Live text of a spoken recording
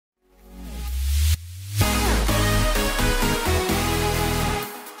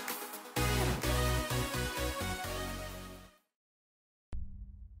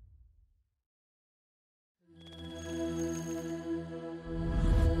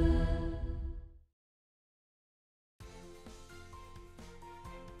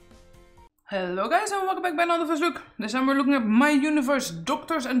Hello guys and welcome back by another first look. This time we're looking at my universe,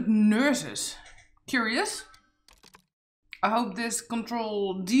 doctors and nurses. Curious? I hope these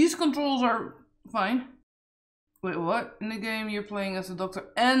controls are fine. Wait, what? In the game you're playing as the doctor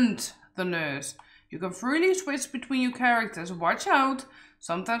and the nurse. You can freely switch between your characters. Watch out!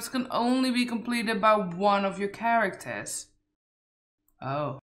 Sometimes can only be completed by one of your characters.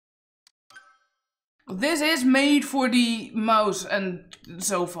 Oh. This is made for the mouse and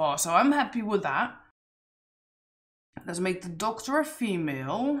so far, so I'm happy with that. Let's make the doctor a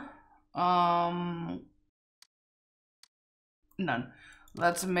female. None.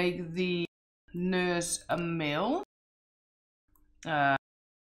 Let's make the nurse a male. Okay,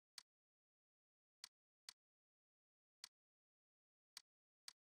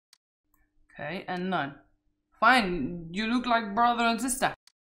 and none. Fine, you look like brother and sister.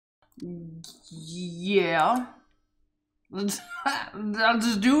 Yeah. I'll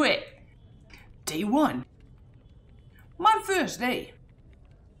just do it. Day 1. My first day.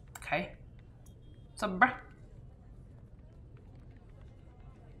 Okay. What's up, bruh?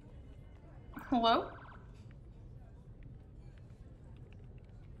 Hello?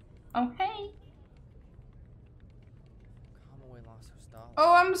 Oh, hey.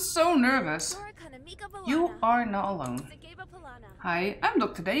 Oh, I'm so nervous. You are not alone. Hi, I'm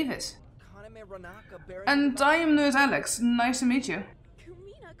Dr. Davis. And I am Nurse Alex. Nice to meet you.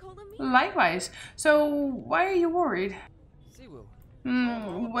 Likewise. So, why are you worried?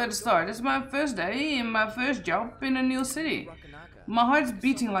 Where to start? It's my first day in my first job in a new city. My heart's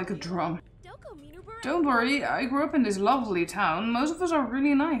beating like a drum. Don't worry, I grew up in this lovely town. Most of us are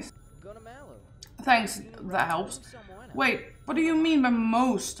really nice. Thanks, that helps. Wait, what do you mean by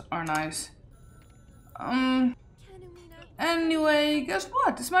most are nice? Anyway, guess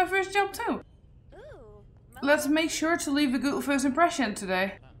what? It's my first job too. Let's make sure to leave a good first impression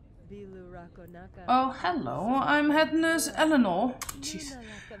today. Oh, hello. I'm head nurse Eleanor. Jeez.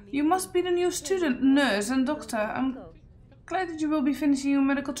 You must be the new student nurse and doctor. I'm glad that you will be finishing your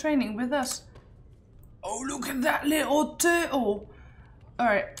medical training with us. Oh, look at that little turtle.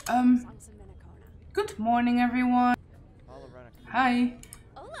 Alright, good morning, everyone. Hi.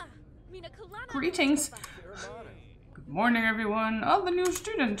 Greetings. Good morning, everyone. All the new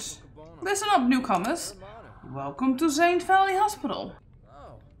students. Listen up, newcomers. Welcome to St. Valley Hospital.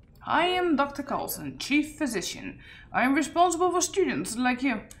 I am Dr. Carlson, Chief Physician. I am responsible for students like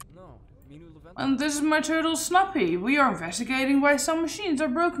you. And this is my turtle Snappy. We are investigating why some machines are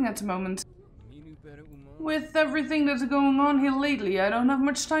broken at the moment. With everything that's going on here lately, I don't have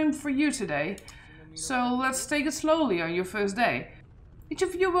much time for you today. So let's take it slowly on your first day. Each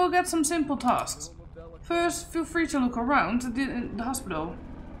of you will get some simple tasks. First, feel free to look around the hospital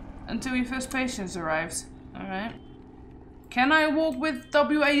until your first patient arrives. Alright. Can I walk with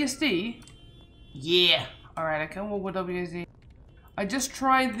WASD? Yeah. Alright, I can walk with WASD. I just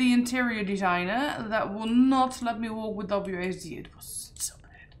tried the interior designer. That will not let me walk with WASD. It was so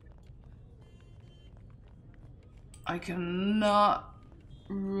bad. I cannot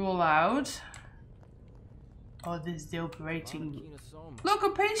rule out. Oh, this is the operating. Look, a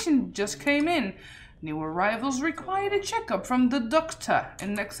patient just came in. New arrivals required a checkup from the doctor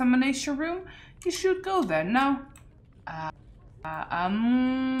in the examination room. You should go there now.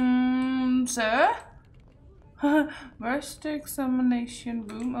 Sir? Where's the examination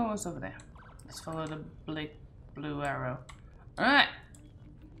room? Oh, it's over there. Let's follow the big blue arrow. Alright.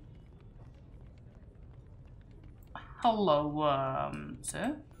 Hello,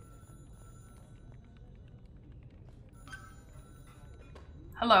 sir?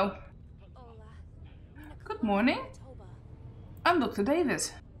 Hello. Good morning. I'm Dr.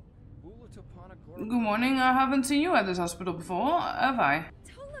 Davis. Good morning. I haven't seen you at this hospital before, have I?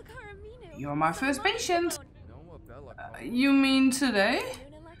 You're my first patient. You mean today?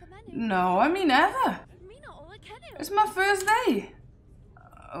 No, I mean ever. It's my first day.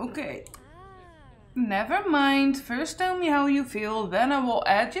 Okay. Never mind. First tell me how you feel, then I will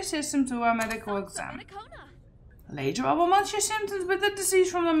add your system to our medical exam. Later I will match your symptoms with the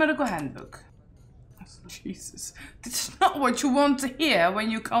disease from the medical handbook. Jesus, this is not what you want to hear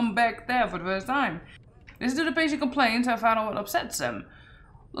when you come back there for the first time. Listen to the patient complaints and find out what upsets them.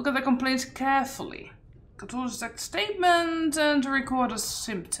 Look at the complaints carefully. Control the exact statement and record a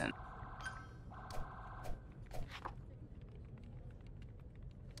symptom.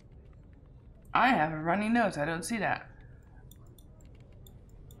 I have a running nose, I don't see that.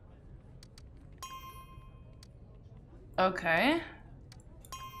 Okay.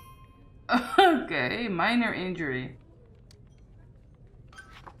 Okay, minor injury.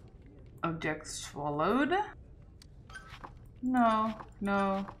 Object swallowed. No,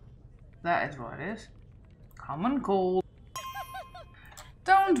 no. That is what it is. Common cold.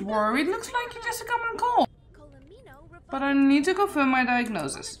 Don't worry, it looks like it's just a common cold. But I need to confirm my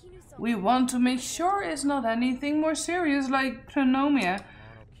diagnosis. We want to make sure it's not anything more serious like pneumonia.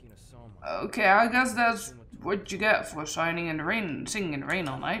 Okay, I guess that's what you get for singing in the rain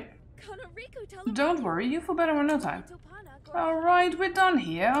all night. Don't worry, you feel better in no time. Alright, we're done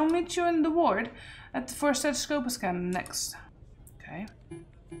here. I'll meet you in the ward for a stethoscope scan next. Okay.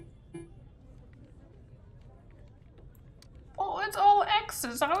 Oh, it's all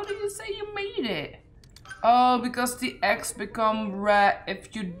X's. How do you say you made it? Oh, because the X become red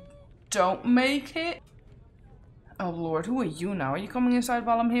if you don't make it? Oh lord, who are you now? Are you coming inside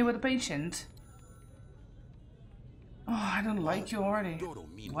while I'm here with a patient? Oh, I don't like you already.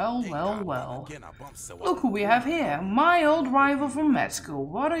 Well, well, well. Look who we have here. My old rival from med school.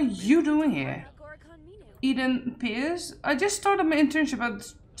 What are you doing here? Eden Pierce? I just started my internship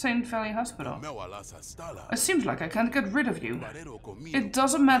at St. Valley Hospital. It seems like I can't get rid of you. It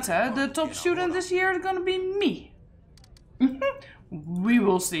doesn't matter. The top student this year is gonna be me. We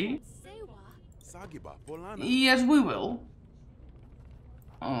will see. Yes, we will.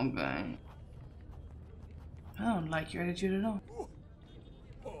 Okay. I don't like your attitude at all.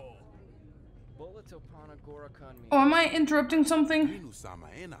 Oh, am I interrupting something?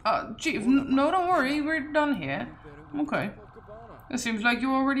 Chief, no, don't worry. We're done here. Okay. It seems like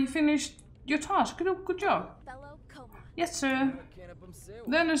you already finished your task. Good job. Yes, sir.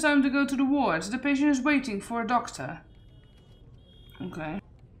 Then it's time to go to the wards. The patient is waiting for a doctor. Okay.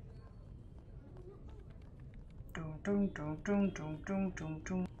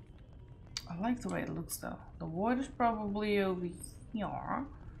 I like the way it looks though. The ward is probably over here.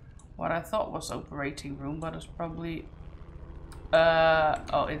 What I thought was operating room, but it's probably...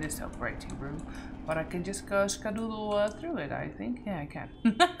 oh, it is the operating room. But I can just go skadoodle through it, I think. Yeah, I can.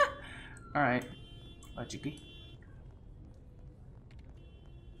 Alright. Logically.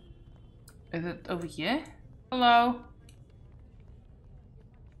 Is it over here? Hello?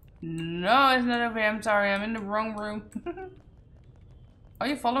 No, it's not over here. I'm sorry. I'm in the wrong room. Are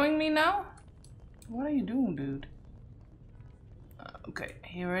you following me now? What are you doing, dude? Okay,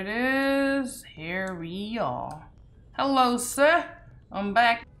 here it is. Here we are. Hello, sir. I'm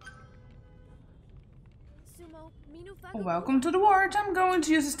back. Welcome to the ward. I'm going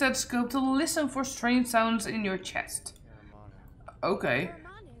to use a stethoscope to listen for strange sounds in your chest. Okay.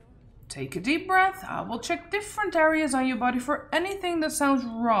 Take a deep breath. I will check different areas on your body for anything that sounds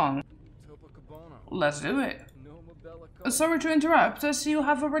wrong. Let's do it. Sorry to interrupt, as you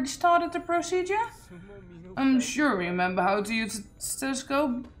have already started the procedure? I'm sure you remember how to use a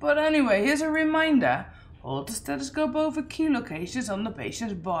stethoscope, but anyway, here's a reminder. Hold the stethoscope over key locations on the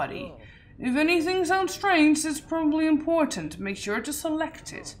patient's body. If anything sounds strange, it's probably important. Make sure to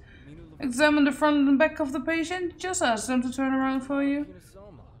select it. Examine the front and back of the patient. Just ask them to turn around for you.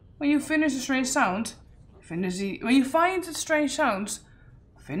 When you finish the strange sound, finish the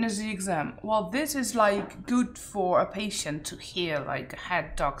exam. Well, this is like good for a patient to hear, like a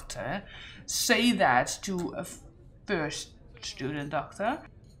head doctor say that to a first student doctor.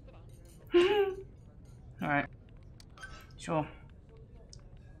 Alright. Sure.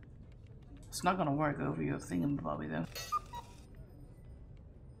 It's not gonna work over your thingamabobby though.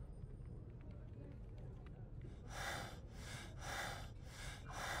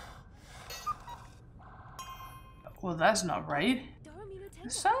 Well, that's not right.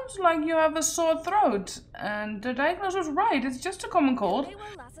 It sounds like you have a sore throat, and the diagnosis was right. It's just a common cold.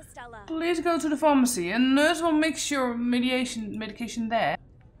 Please go to the pharmacy. A nurse will mix your medication there.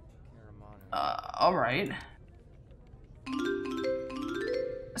 Alright.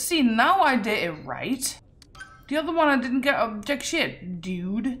 See, now I did it right. The other one I didn't get jack shit,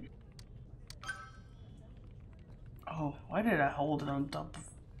 dude. Oh, why did I hold it on top of...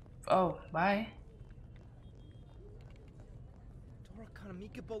 Oh, bye.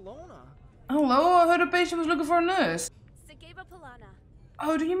 Hello, I heard a patient was looking for a nurse.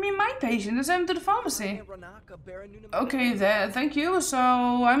 Oh, do you mean my patient? Let's send him to the pharmacy. Okay, there, thank you. So,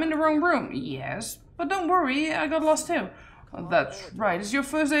 I'm in the wrong room. Yes, but don't worry, I got lost too. Oh, that's right, it's your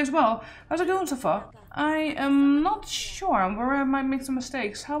first day as well. How's it going so far? I am not sure. I'm worried I might make some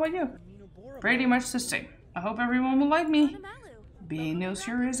mistakes. How about you? Pretty much the same. I hope everyone will like me. Being new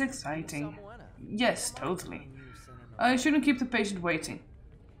sure is exciting. Yes, totally. I shouldn't keep the patient waiting.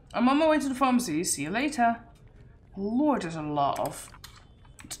 I'm on my way to the pharmacy. See you later. Lord, there's a lot of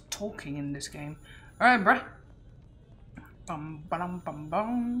talking in this game. Alright, bruh. Bum, bum, bum,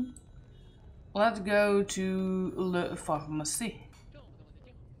 bum. Let's go to the pharmacy.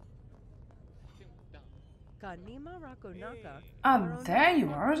 Ah, there you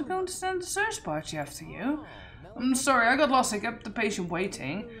are. I was going to send the search party after you. I'm sorry, I got lost. I kept the patient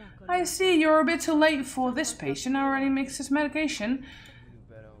waiting. I see you're a bit too late for this patient. I already mixed his medication.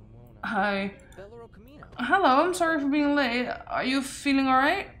 Hi. Hello, I'm sorry for being late. Are you feeling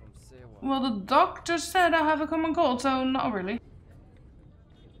alright? Well, the doctor said I have a common cold, so not really.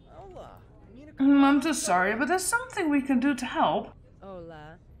 I'm too sorry, but there's something we can do to help.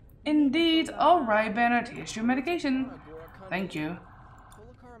 Indeed. Alright, Bernard, here's your medication. Thank you.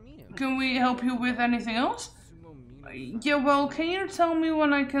 Can we help you with anything else? Yeah, well, can you tell me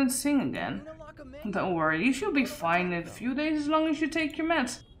when I can sing again? Don't worry, you should be fine in a few days as long as you take your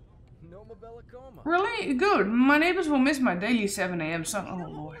meds. Really? Good. My neighbors will miss my daily 7 AM song. Oh,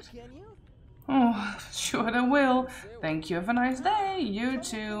 Lord. Oh, sure they will. Thank you. Have a nice day. You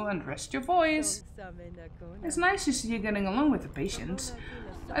too. And rest your voice. It's nice to see you getting along with the patients.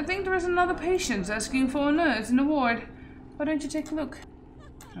 I think there is another patient asking for a nurse in the ward. Why don't you take a look?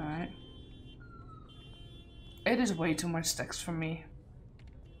 Alright. It is way too much text for me,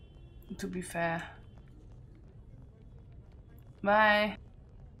 to be fair. Bye.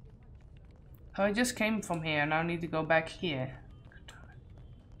 Oh, I just came from here. Now I need to go back here.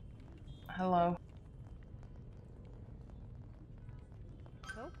 Hello.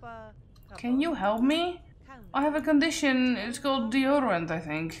 Can you help me? I have a condition. It's called deodorant, I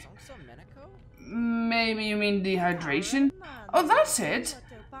think. Maybe you mean dehydration? Oh, that's it.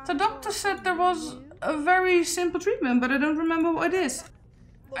 The doctor said there was a very simple treatment, but I don't remember what it is.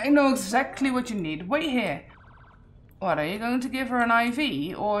 I know exactly what you need. Wait here. What, are you going to give her an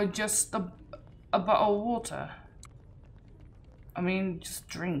IV or just a bottle of water? I mean, just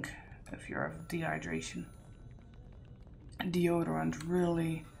drink if you have dehydration. Deodorant,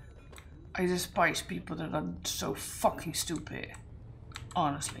 really. I despise people that are so fucking stupid.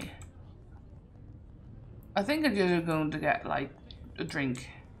 Honestly. I think I'm just going to get, like, a drink.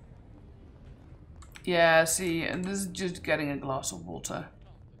 Yeah, see, this is just getting a glass of water.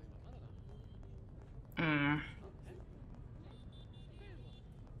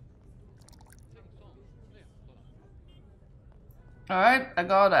 Alright, I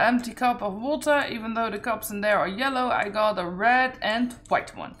got an empty cup of water. Even though the cups in there are yellow, I got a red and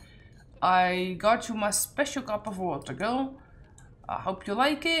white one. I got you my special cup of water, girl. I hope you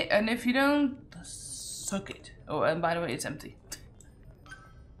like it, and if you don't, suck it. Oh, and by the way, it's empty.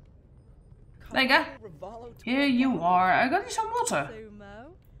 There you go. Here you are. I got you some water.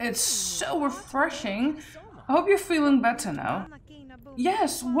 It's so refreshing. I hope you're feeling better now.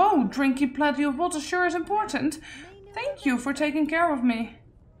 Yes, whoa, drinking plenty of water sure is important. Thank you for taking care of me.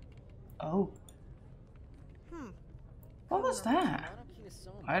 Oh. What was that?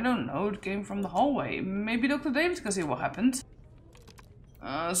 I don't know, it came from the hallway. Maybe Dr. Davis can see what happened.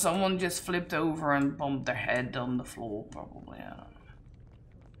 Someone just flipped over and bumped their head on the floor, probably. I don't know.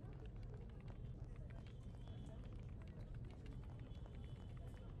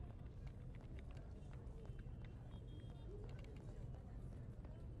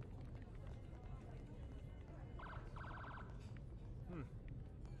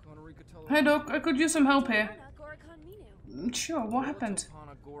 Hey Doc, I could use some help here. Sure, what happened?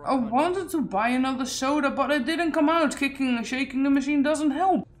 I wanted to buy another soda, but it didn't come out. Kicking and shaking the machine doesn't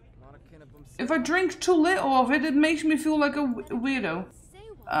help. If I drink too little of it, it makes me feel like a weirdo.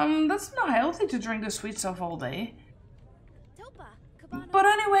 That's not healthy to drink the sweet stuff all day. But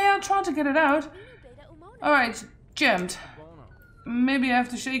anyway, I'll try to get it out. Alright, jammed. Maybe I have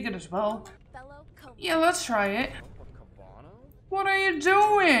to shake it as well. Yeah, let's try it. What are you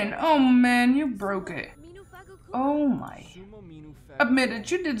doing? Oh man, you broke it. Oh my. Admit it,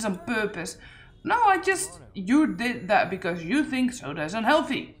 you did this on purpose. No, you did that because you think soda's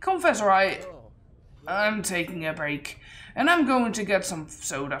unhealthy. Confess, right? I'm taking a break. And I'm going to get some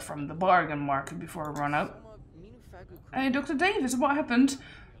soda from the bargain market before I run out. Hey, Dr. Davis, what happened?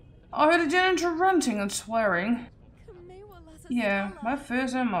 I heard a janitor ranting and swearing. Yeah, my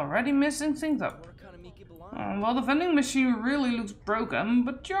first I'm already messing things up. Well, the vending machine really looks broken,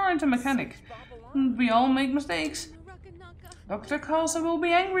 but you aren't a mechanic. We all make mistakes. Dr. Carlson will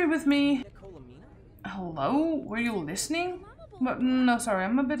be angry with me. Hello? Were you listening? But no, sorry,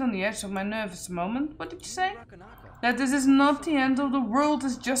 I'm a bit on the edge of my nervous moment. What did you say? That this is not the end of the world,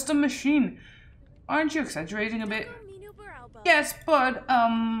 it's just a machine. Aren't you exaggerating a bit? Yes, but,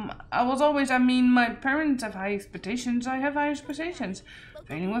 I mean, my parents have high expectations, I have high expectations.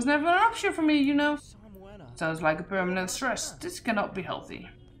 Training was never an option for me, you know. Sounds like a permanent stress. This cannot be healthy.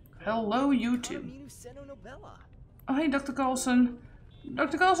 Hello, you two. Oh, hey, Dr. Carlson.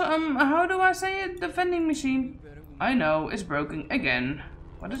 Dr. Carlson, how do I say it? The vending machine. I know, it's broken again.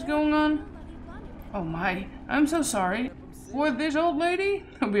 What is going on? Oh my, I'm so sorry. For this old lady?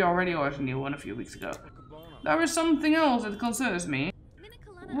 We already ordered a new one a few weeks ago. There is something else that concerns me.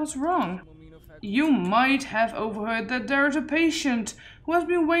 What's wrong? You might have overheard that there is a patient who has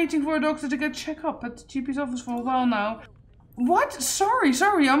been waiting for a doctor to get checked up at the GP's office for a while now. What? Sorry,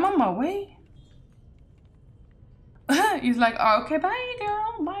 I'm on my way. He's like, oh, okay, bye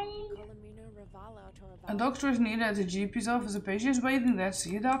girl, bye. A doctor is needed at the GP's office. A patient is waiting there to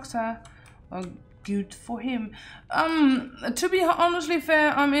see a doctor. Well, good for him. To be honestly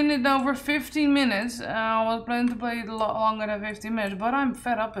fair, I'm in it over 15 minutes. I was planning to play it a lot longer than 15 minutes, but I'm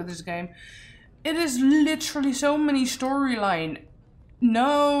fed up with this game. It is literally so many storyline.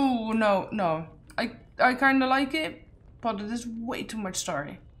 No. I kind of like it, but it is way too much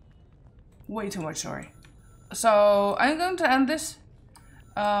story. Way too much story. So I'm going to end this.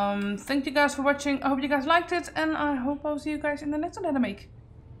 Thank you guys for watching. I hope you guys liked it, and I hope I'll see you guys in the next one that I make.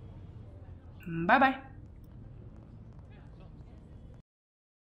 Bye bye.